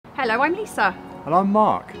Hello, I'm Lisa. And I'm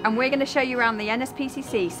Mark. And we're going to show you around the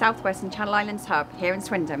NSPCC South West and Channel Islands Hub here in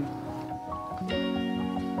Swindon.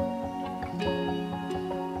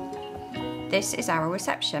 This is our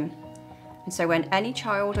reception. And so when any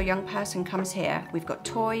child or young person comes here, we've got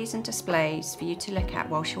toys and displays for you to look at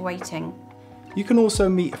whilst you're waiting. You can also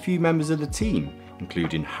meet a few members of the team,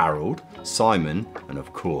 including Harold, Simon, and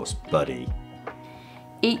of course, Buddy.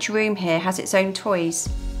 Each room here has its own toys,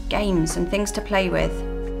 games and things to play with.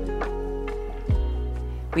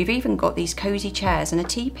 We've even got these cosy chairs and a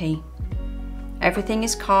teepee. Everything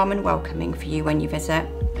is calm and welcoming for you when you visit.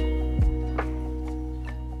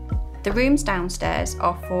 The rooms downstairs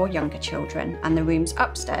are for younger children and the rooms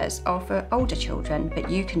upstairs are for older children, but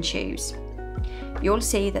you can choose. You'll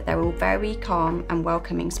see that they're all very calm and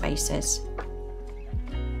welcoming spaces.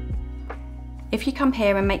 If you come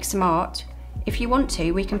here and make some art, if you want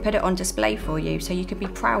to, we can put it on display for you so you can be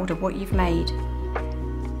proud of what you've made.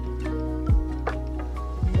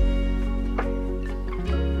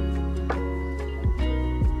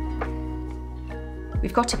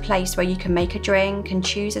 We've got a place where you can make a drink and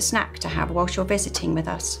choose a snack to have whilst you're visiting with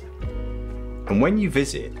us. And when you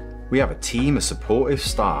visit, we have a team of supportive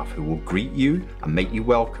staff who will greet you and make you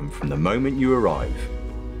welcome from the moment you arrive.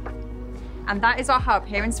 And that is our hub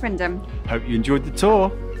here in Swindon. Hope you enjoyed the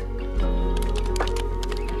tour.